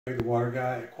The water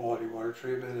guy at Quality Water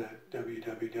Treatment at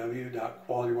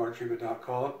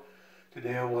www.qualitywatertreatment.com.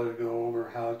 Today I want to go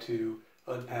over how to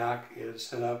unpack and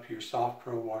set up your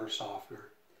Softpro water softener.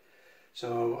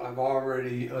 So I've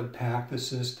already unpacked the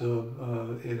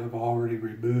system and I've already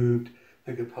removed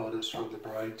the components from the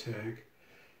brine tank,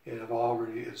 and I've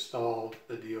already installed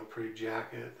the neoprene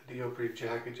jacket. The neoprene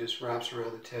jacket just wraps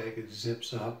around the tank and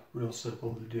zips up, real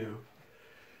simple to do.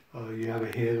 You have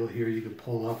a handle here you can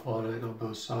pull up on it on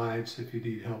both sides if you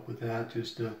need help with that,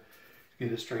 just to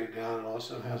get it straightened out. It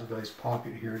also has a nice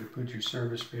pocket here to put your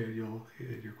service manual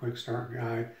and your quick start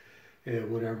guide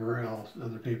and whatever else,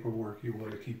 other paperwork you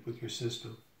want to keep with your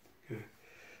system. Okay.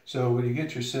 So when you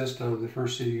get your system, the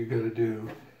first thing you're going to do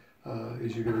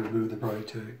is you're going to remove the brine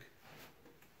tank.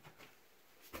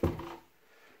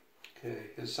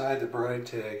 Okay, inside the brine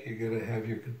tank you're going to have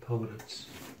your components.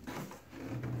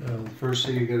 The first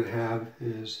thing you're going to have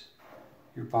is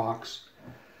your box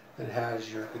that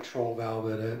has your control valve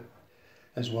in it,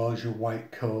 as well as your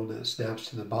white cone that snaps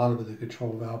to the bottom of the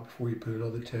control valve before you put it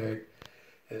on the tank.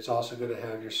 And it's also going to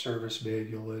have your service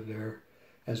manual in there,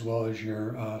 as well as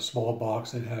your small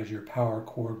box that has your power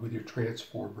cord with your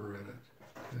transformer in it.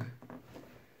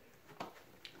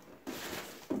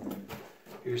 Okay.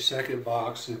 Your second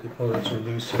box, the components are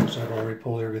loose, so I've already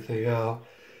pulled everything out.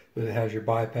 But it has your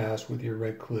bypass with your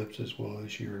red clips as well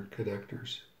as your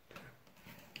connectors.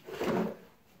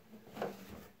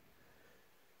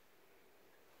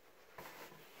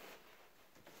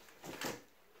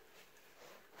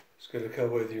 It's going to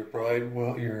come with your brine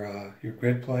well, your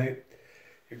grid plate.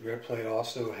 Your grid plate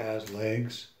also has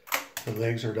legs. The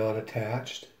legs are not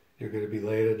attached. You're going to be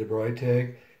laying in the brine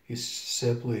tank. You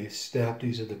simply snap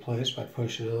these into place by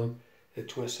pushing them and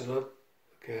twisting them.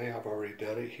 Okay, I've already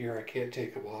done it here. I can't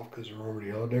take them off because they're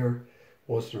already on there.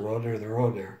 Once they're on there, they're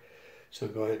on there. So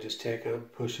go ahead and just take them,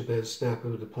 push them in, snap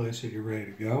them into place, and you're ready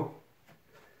to go.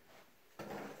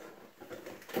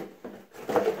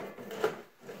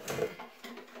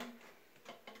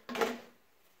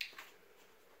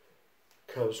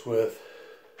 Comes with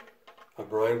a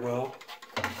brine well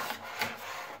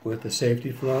with the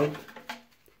safety float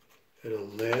and a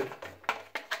lid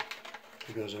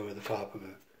that goes over the top of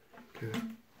it. Okay.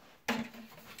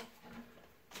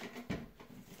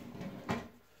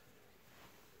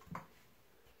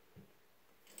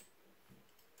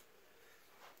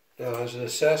 Now, as an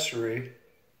accessory,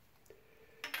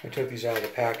 I took these out of the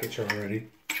package already.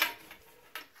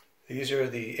 These are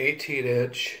the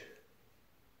 18-inch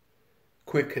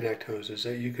quick connect hoses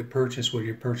that you could purchase when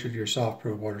you purchase your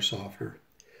Softpro water softener.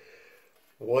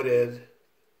 The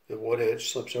 1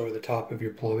 inch slips over the top of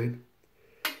your plumbing.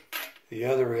 The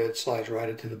other end slides right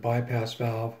into the bypass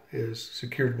valve, is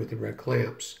secured with the red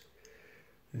clamps.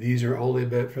 These are only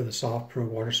meant for the Softpro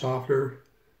water softener.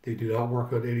 They do not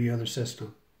work on any other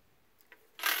system.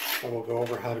 I will go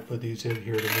over how to put these in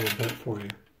here in a little bit for you.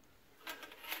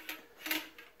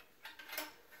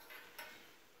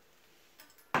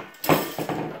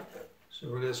 So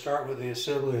we're going to start with the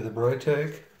assembly of the brine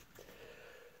tank.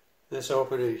 This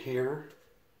opening here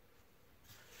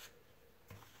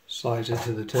slides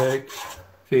into the tank,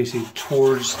 facing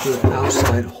towards the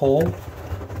outside hole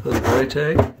of the brine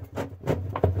tank.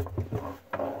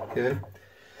 Okay.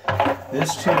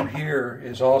 This tube here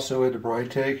is also in the brine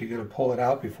tank. You're going to pull it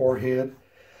out beforehand.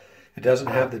 It doesn't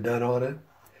have the nut on it.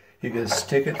 You're going to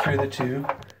stick it through the tube.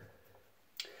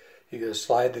 You're going to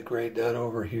slide the gray nut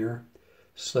over here,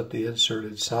 slip the insert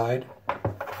inside,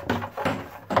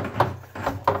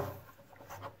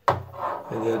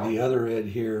 and then the other end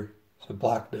here is a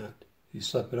black nut. You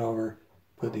slip it over,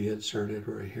 put the insert in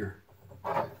right here.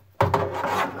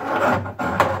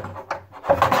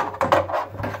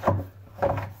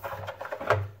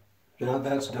 Now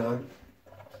that's done,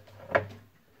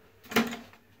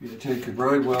 you're going to take your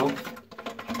brine well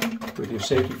with your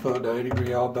safety float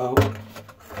 90-degree elbow,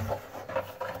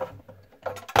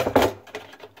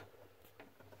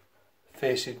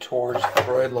 facing towards the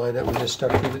brine line that we just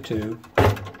stuck through the tube.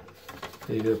 And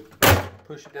you're going to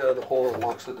push it down the hole and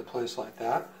locks into place like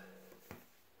that.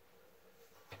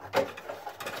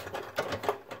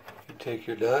 You take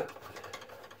your nut,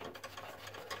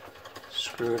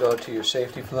 screw it onto your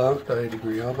safety float,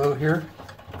 90-degree elbow here.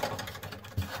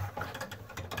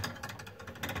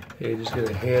 And you're just going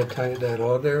to hand tighten that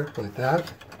on there like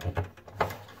that.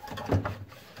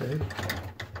 Okay.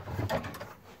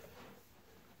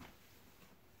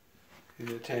 You're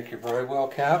going to take your brine well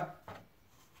cap,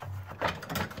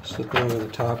 slip it over the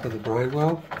top of the brine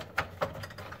well.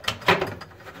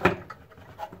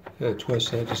 Kind of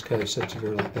twist that, just kind of sits it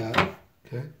there like that.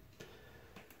 Okay.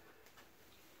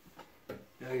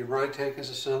 Now Now your brine tank is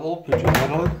assembled. Put your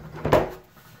lid on.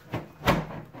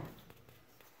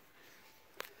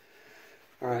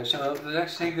 Alright, so the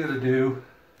next thing you're going to do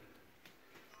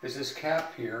is this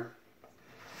cap here.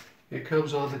 It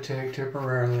comes on the tank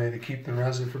temporarily to keep the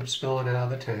resin from spilling out of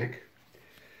the tank.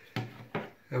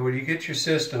 And when you get your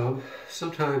system,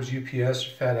 sometimes UPS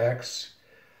or FedEx,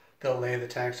 they'll lay the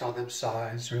tanks on them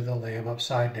sides or they'll lay them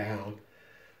upside down.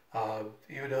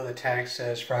 Even though the tank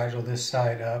says fragile this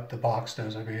side up, the box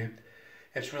does. I mean,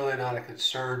 it's really not a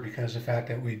concern because of the fact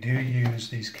that we do use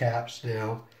these caps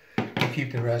now to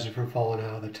keep the resin from falling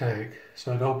out of the tank.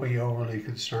 So don't be overly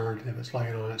concerned if it's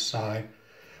laying on its side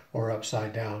or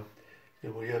upside down.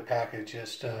 And when you unpack it,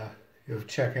 just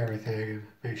check everything and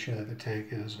make sure that the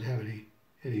tank doesn't have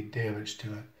any damage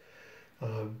to it.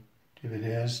 If it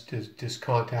is, just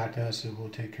contact us and we'll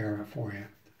take care of it for you.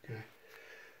 Okay.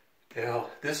 Now,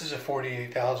 this is a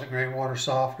 48,000 grain water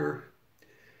softener.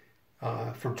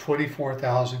 From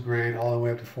 24,000 grain all the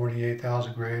way up to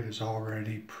 48,000 grain is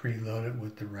already preloaded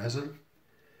with the resin.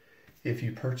 If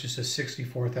you purchase a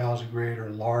 64,000 grain or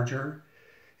larger,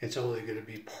 it's only going to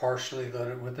be partially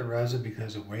loaded with the resin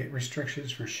because of weight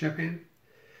restrictions for shipping.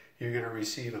 You're going to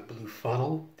receive a blue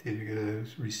funnel and you're going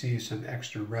to receive some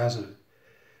extra resin.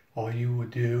 All you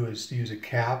would do is use a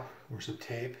cap or some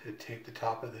tape and tape the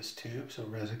top of this tube so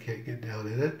resin can't get down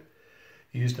in it.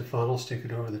 Use the funnel, stick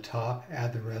it over the top,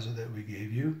 add the resin that we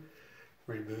gave you,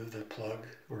 remove the plug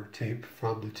or tape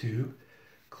from the tube,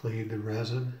 clean the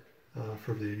resin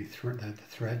from the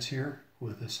threads here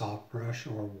with a soft brush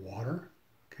or water.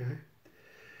 Okay,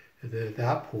 and then at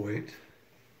that point,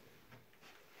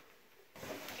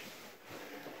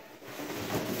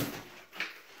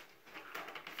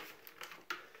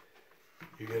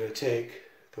 you're going to take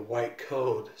the white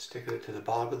cone, stick it to the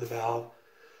bottom of the valve,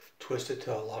 twist it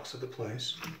till it locks into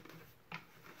place.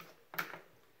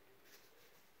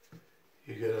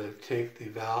 You're going to take the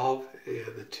valve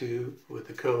and the tube with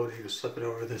the cone, you're going to slip it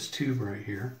over this tube right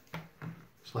here,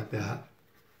 just like that.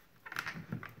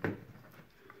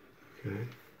 Okay.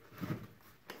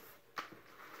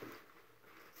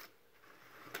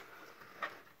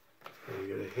 And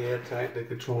you're going to hand tighten the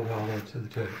control valve into the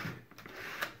tank.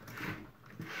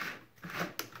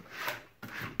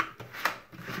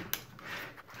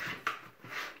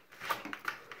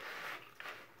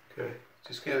 Okay,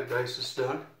 just get it nice and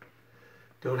snug.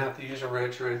 Don't have to use a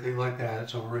wrench or anything like that.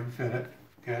 It's already fitted.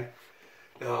 Okay.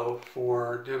 Now,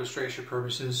 for demonstration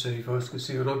purposes, so you folks can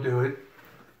see what I'm doing,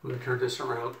 I'm going to turn this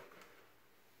around.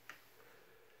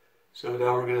 So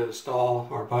now we're going to install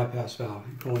our bypass valve.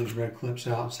 You pull these red clips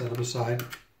out and set them aside.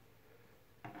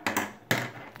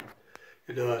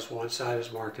 You notice one side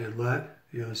is marked inlet,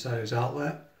 the other side is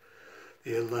outlet.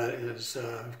 The inlet is,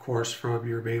 of course, from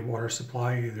your main water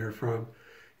supply, either from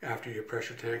after your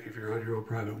pressure tank if you're on your own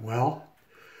private well,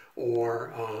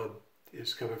 or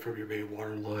it's coming from your main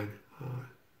water line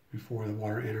before the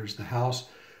water enters the house.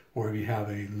 Or if you have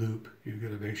a loop, you're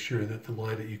going to make sure that the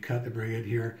line that you cut to bring in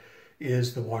here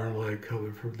is the water line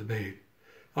coming from the main.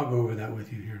 I'll go over that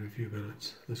with you here in a few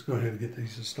minutes. Let's go ahead and get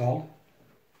these installed.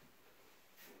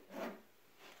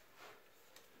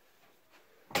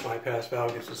 Bypass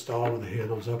valve gets installed with the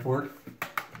handles upward.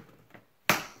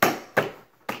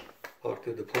 Locked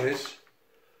into place.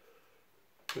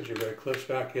 Put your red clips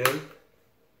back in.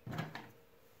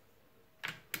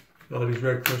 Now these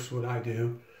red clips, what I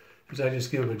do is I just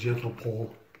give them a gentle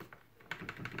pull.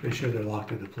 Make sure they're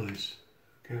locked into place.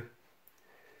 Okay.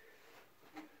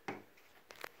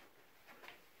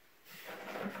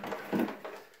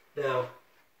 Now,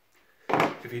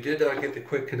 if you did not get the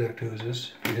quick connect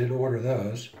hoses, you didn't order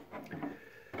those,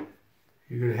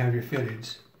 you're going to have your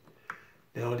fittings.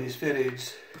 Now these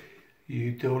fittings,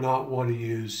 you do not want to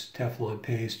use Teflon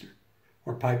paste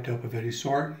or pipe dope of any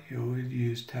sort. You would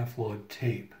use Teflon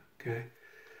tape. Okay.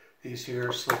 These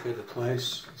here slip into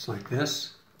place. It's like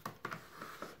this.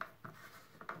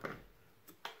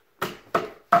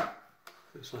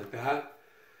 Just like that.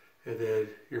 And then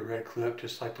your red clip,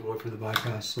 just like the one for the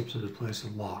bypass, slips into place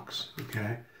and locks.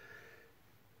 Okay.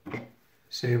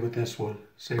 Same with this one.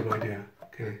 Same idea.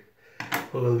 Okay. I'm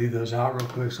going to leave those out real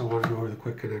quick, so I want to go over the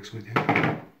quick connects with you.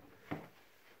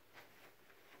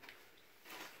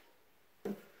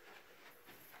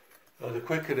 The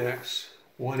quick connects,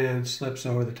 one end slips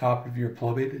over the top of your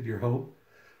plumbing in your home.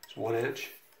 It's 1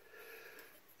 inch.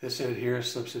 This end here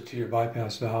slips into your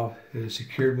bypass valve and is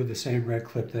secured with the same red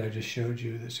clip that I just showed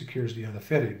you that secures the other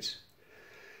fittings.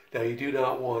 Now you do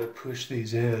not want to push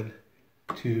these in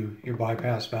to your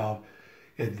bypass valve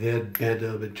and then bend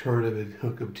them and turn them and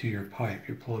hook them to your pipe,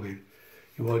 your plumbing.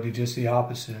 You want to do just the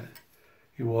opposite.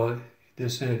 You want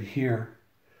this end here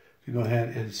you go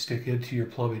ahead and stick into your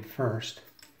plumbing first.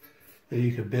 Then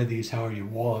you can bend these however you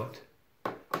want.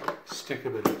 Stick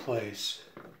them into place.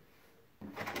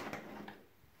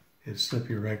 And slip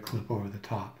your red clip over the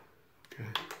top. Okay,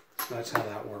 so that's how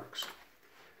that works.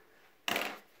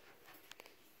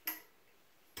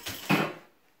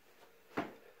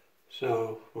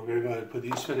 So we're going to go ahead and put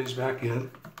these fittings back in.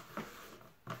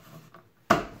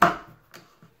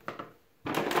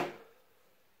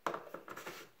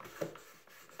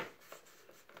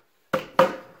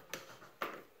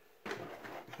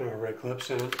 Put our red clips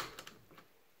in.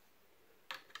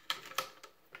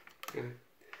 Okay.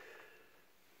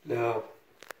 Now,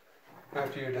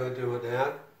 after you're done doing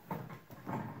that,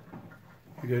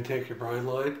 you're going to take your brine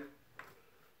line,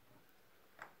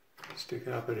 stick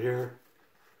it up in here,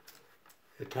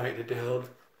 and tighten it down.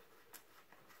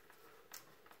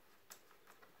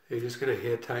 You're just going to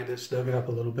hand tighten it, snug it up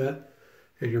a little bit,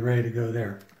 and you're ready to go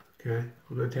there. Okay,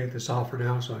 I'm going to take this off for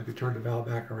now so I can turn the valve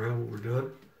back around when we're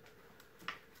done.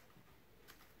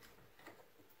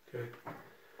 Okay,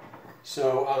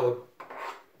 so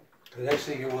the next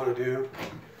thing you want to do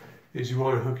is you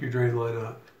want to hook your drain line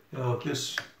up. Now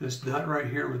this nut right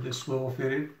here with this swivel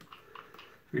fitting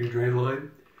for your drain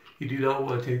line, you do not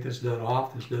want to take this nut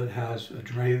off. This nut has a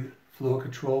drain flow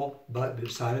control button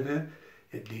inside of it.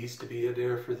 It needs to be in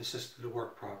there for the system to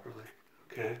work properly.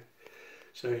 Okay,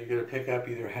 so you're going to pick up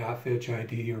either 1/2 inch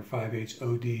ID or 5/8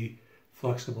 OD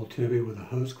flexible tubing with a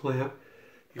hose clamp.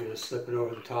 You're going to slip it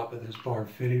over the top of this barb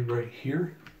fitting right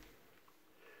here.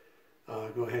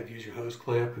 Go ahead and use your hose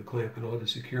clamp and clamp it on to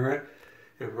secure it,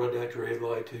 and run that drain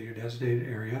line to your designated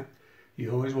area.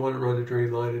 You always want to run the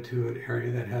drain line into an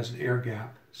area that has an air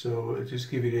gap. So just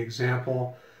to give you an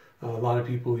example, a lot of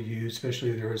people use,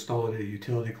 especially if they're installing a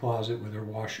utility closet where their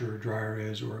washer or dryer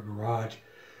is, or a garage,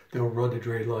 they'll run the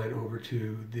drain line over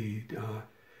to the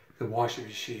washing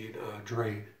machine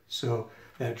drain. So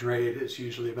that drain is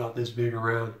usually about this big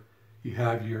around. You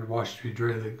have your washing machine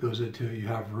drain that goes into it. You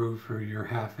have room for your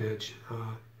 1/2 inch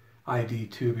ID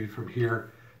tubing from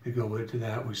here to go into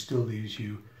that, which still leaves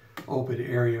you open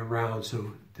area around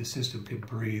so the system can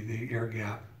breathe. The air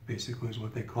gap basically is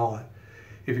what they call it.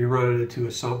 If you run it into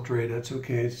a sump drain, that's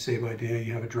okay. It's the same idea.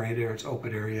 You have a drain there, it's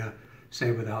open area.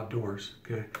 Same with outdoors.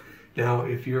 Okay. Now,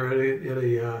 if you're in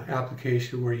a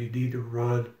application where you need to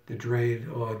run the drain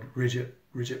on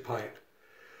rigid pipe,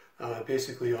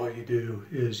 basically all you do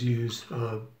is use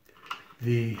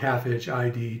the 1/2 inch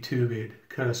ID tubing,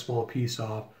 cut a small piece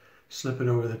off, slip it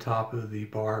over the top of the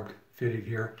barbed fitting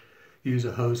here, use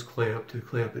a hose clamp to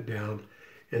clamp it down,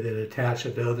 and then attach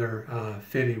another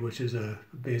fitting, which is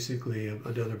basically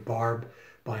another barb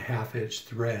by 1/2 inch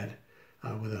thread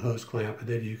with a hose clamp, and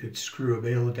then you could screw a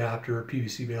male adapter,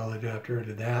 PVC male adapter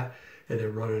into that, and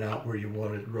then run it out where you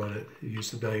want to run it. Use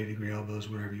some 90-degree elbows,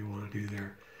 whatever you want to do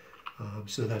there.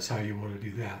 So that's how you want to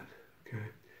do that. Okay.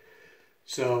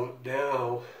 So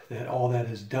now that all that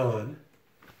is done,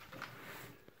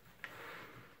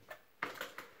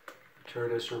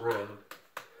 turn this around.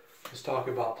 Let's talk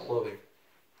about plumbing.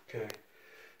 Okay.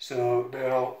 So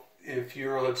now, if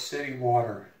you're on city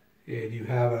water and you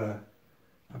have a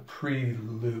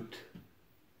pre-looped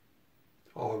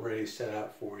already set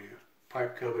up for you,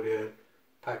 pipe coming in,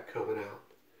 pipe coming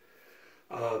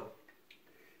out.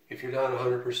 If you're not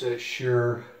 100%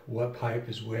 sure what pipe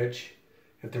is which,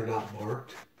 if they're not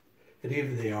marked, and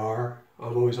even if they are,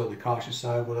 I'm always on the cautious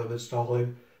side when I'm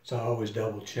installing, so I always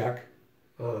double check.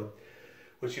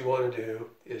 What you want to do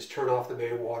is turn off the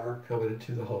main water coming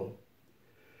into the home.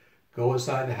 Go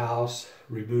inside the house,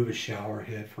 remove a shower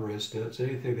head, for instance,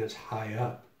 anything that's high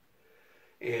up,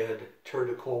 and turn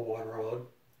the cold water on.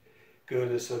 Go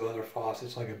to some other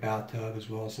faucets like a bathtub as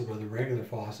well as some other regular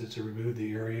faucets and remove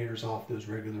the aerators off those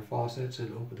regular faucets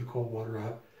and open the cold water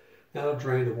up. That'll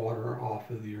drain the water off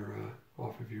of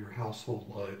your household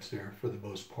lines there for the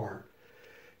most part.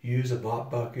 Use a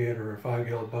mop bucket or a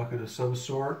 5-gallon bucket of some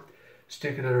sort.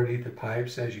 Stick it underneath the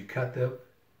pipes as you cut them.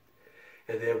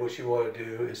 And then what you want to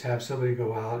do is have somebody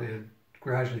go out and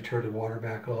gradually turn the water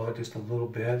back on just a little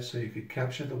bit so you can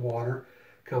capture the water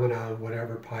coming out of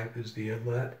whatever pipe is the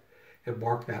inlet and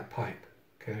mark that pipe.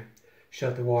 Okay.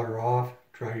 Shut the water off,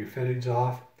 dry your fittings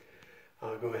off.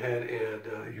 Go ahead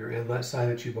and your inlet side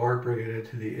that you mark, bring it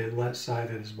into the inlet side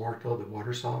that is marked on the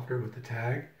water softener with the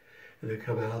tag. And then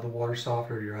come out of the water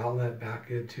softener, your outlet,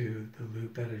 back into the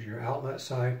loop that is your outlet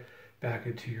side, back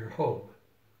into your home.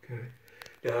 Okay.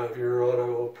 Now, if you're on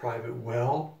an old private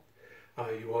well,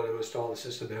 you want to install the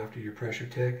system after your pressure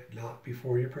tank, not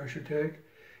before your pressure tank.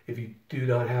 If you do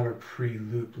not have a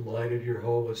pre-looped line in your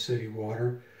home with city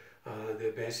water, then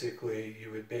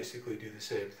you would basically do the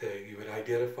same thing. You would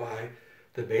identify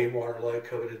the main water line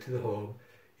coming into the home.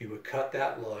 You would cut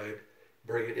that line,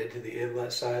 bring it into the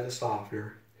inlet side of the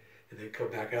softener, and then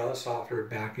come back out of the softener,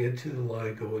 back into the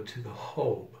line going to the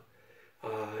home.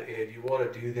 And you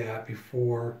want to do that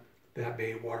before that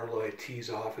main water line tees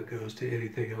off and goes to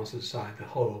anything else inside the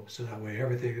home, so that way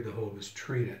everything in the home is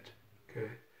treated. Okay.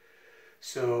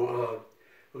 So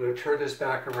I'm going to turn this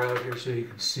back around here so you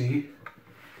can see.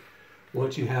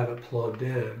 Once you have it plugged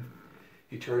in,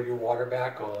 you turn your water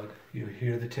back on, you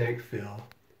hear the tank fill,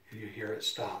 and you hear it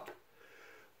stop.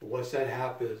 Once that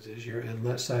happens, is your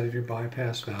inlet side of your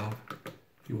bypass valve.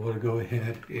 You want to go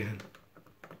ahead and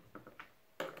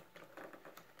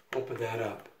open that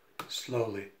up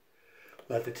slowly.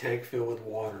 Let the tank fill with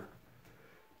water.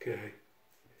 Okay.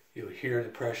 You'll hear the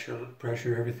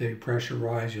pressure, everything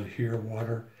pressurize. You'll hear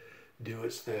water do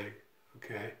its thing.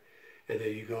 Okay. And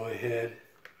then you go ahead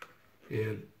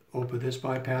and open this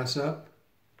bypass up.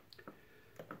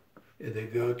 And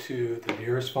then go to the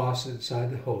nearest faucet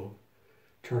inside the home.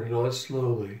 Turn it on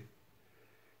slowly.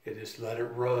 And just let it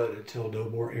run until no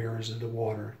more air is in the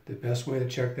water. The best way to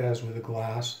check that is with a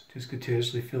glass. Just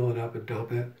continuously fill it up and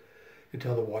dump it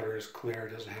until the water is clear,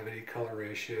 it doesn't have any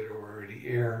coloration or any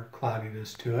air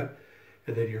cloudiness to it,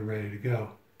 and then you're ready to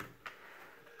go.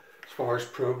 As far as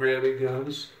programming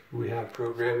goes, we have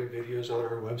programming videos on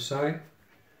our website.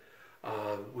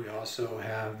 We also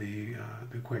have the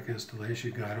quick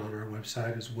installation guide on our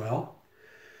website as well.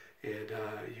 And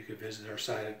you can visit our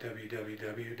site at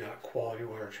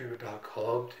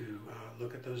www.qualitywatertreatment.com to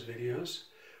look at those videos,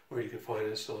 or you can find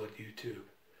us on YouTube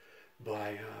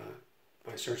by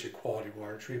searching Quality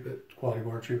Water Treatment,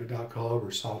 qualitywatertreatment.com,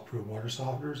 or Softpro Water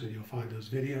Softeners, and you'll find those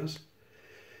videos.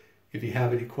 If you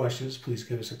have any questions, please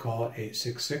give us a call at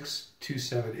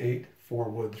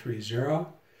 866-278-4130,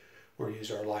 or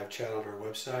use our live chat on our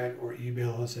website, or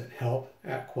email us at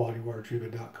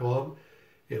help@qualitywatertreatment.com,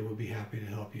 and we'll be happy to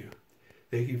help you.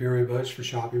 Thank you very much for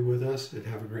shopping with us, and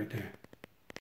have a great day.